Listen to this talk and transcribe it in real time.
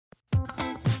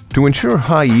To ensure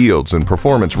high yields and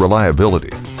performance reliability,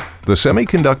 the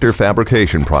semiconductor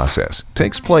fabrication process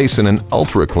takes place in an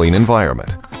ultra-clean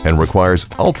environment and requires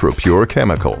ultra-pure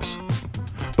chemicals.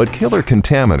 But killer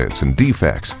contaminants and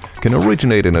defects can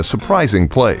originate in a surprising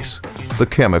place, the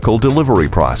chemical delivery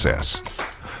process.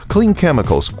 Clean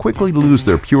chemicals quickly lose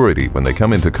their purity when they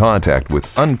come into contact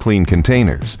with unclean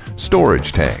containers,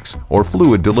 storage tanks, or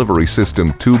fluid delivery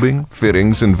system tubing,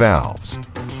 fittings, and valves.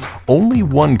 Only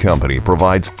one company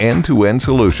provides end-to-end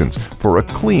solutions for a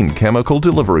clean chemical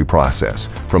delivery process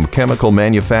from chemical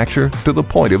manufacture to the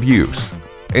point of use.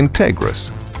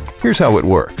 Entegris. Here's how it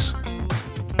works.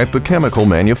 At the chemical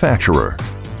manufacturer.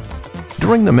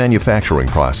 During the manufacturing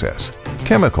process,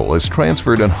 chemical is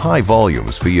transferred in high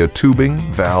volumes via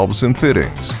tubing, valves, and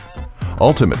fittings.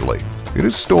 Ultimately, it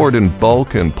is stored in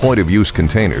bulk and point-of-use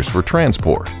containers for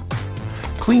transport.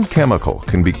 Clean chemical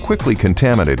can be quickly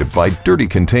contaminated by dirty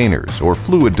containers or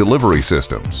fluid delivery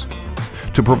systems.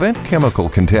 To prevent chemical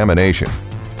contamination,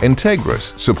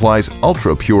 Entegris supplies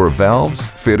ultra-pure valves,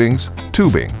 fittings,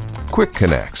 tubing, quick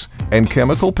connects, and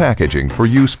chemical packaging for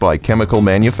use by chemical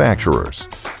manufacturers.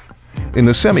 In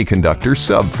the Semiconductor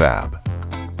Sub-fab,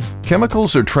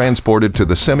 chemicals are transported to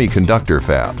the semiconductor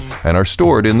fab and are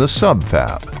stored in the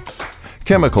sub-fab.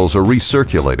 Chemicals are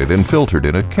recirculated and filtered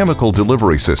in a chemical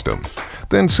delivery system,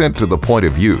 then sent to the point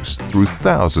of use through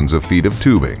thousands of feet of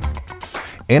tubing.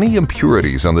 Any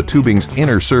impurities on the tubing's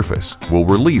inner surface will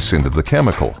release into the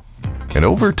chemical, and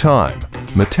over time,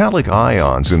 metallic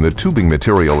ions in the tubing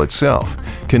material itself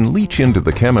can leach into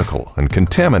the chemical and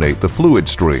contaminate the fluid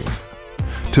stream.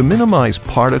 To minimize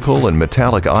particle and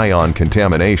metallic ion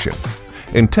contamination,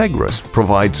 Entegris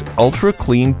provides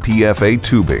ultra-clean PFA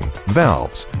tubing,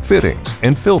 valves, fittings,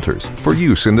 and filters for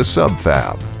use in the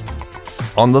sub-fab.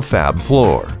 On the fab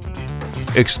floor,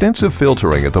 extensive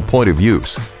filtering at the point of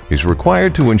use is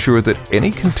required to ensure that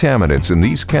any contaminants in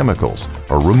these chemicals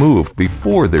are removed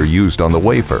before they're used on the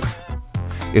wafer.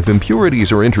 If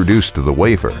impurities are introduced to the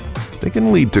wafer, they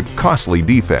can lead to costly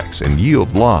defects and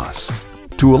yield loss.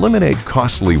 To eliminate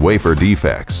costly wafer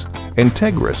defects,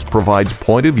 Entegris provides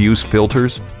point-of-use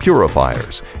filters,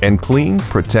 purifiers, and clean,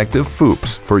 protective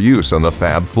FOUPs for use on the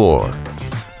fab floor.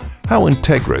 How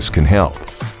Entegris can help?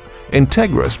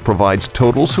 Entegris provides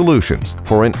total solutions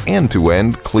for an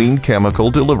end-to-end clean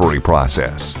chemical delivery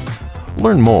process.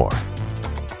 Learn more